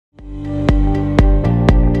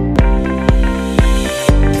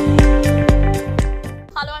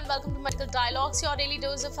Dialogues, your daily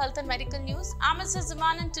dose of health and medical news. I'm Mrs.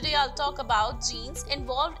 Zaman and today I'll talk about genes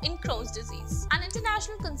involved in Crohn's disease. An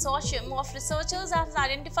international consortium of researchers has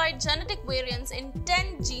identified genetic variants in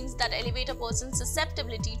 10 genes that elevate a person's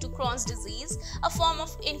susceptibility to Crohn's disease, a form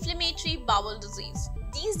of inflammatory bowel disease.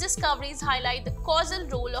 These discoveries highlight the causal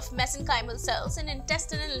role of mesenchymal cells in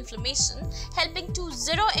intestinal inflammation, helping to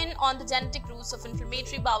zero in on the genetic roots of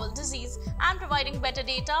inflammatory bowel disease and providing better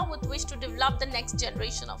data with which to develop the next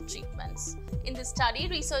generation of treatments. In this study,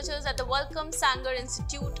 researchers at the Wellcome Sanger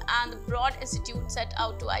Institute and the Broad Institute set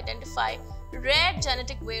out to identify rare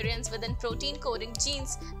genetic variants within protein-coding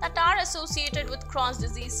genes that are associated with Crohn's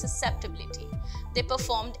disease susceptibility. They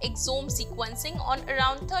performed exome sequencing on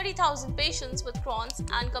around 30,000 patients with Crohn's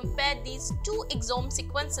and compared these two exome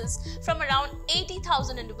sequences from around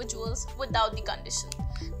 80,000 individuals without the condition.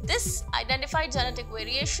 This identified genetic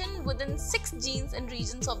variation within 6 genes in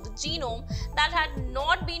regions of the genome that had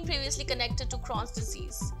not been previously connected to Crohn's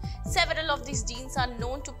disease. Several of these genes are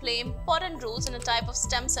known to play important roles in a type of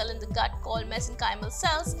stem cell in the gut called mesenchymal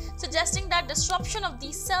cells, suggesting that disruption of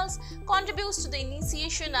these cells contributes to the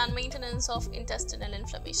initiation and maintenance of intestinal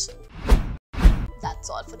inflammation. That's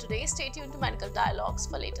all for today. Stay tuned to Medical Dialogues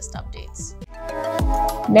for latest updates.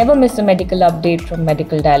 Never miss a medical update from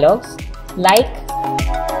Medical Dialogues. Like,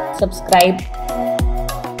 subscribe,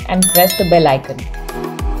 and press the bell icon.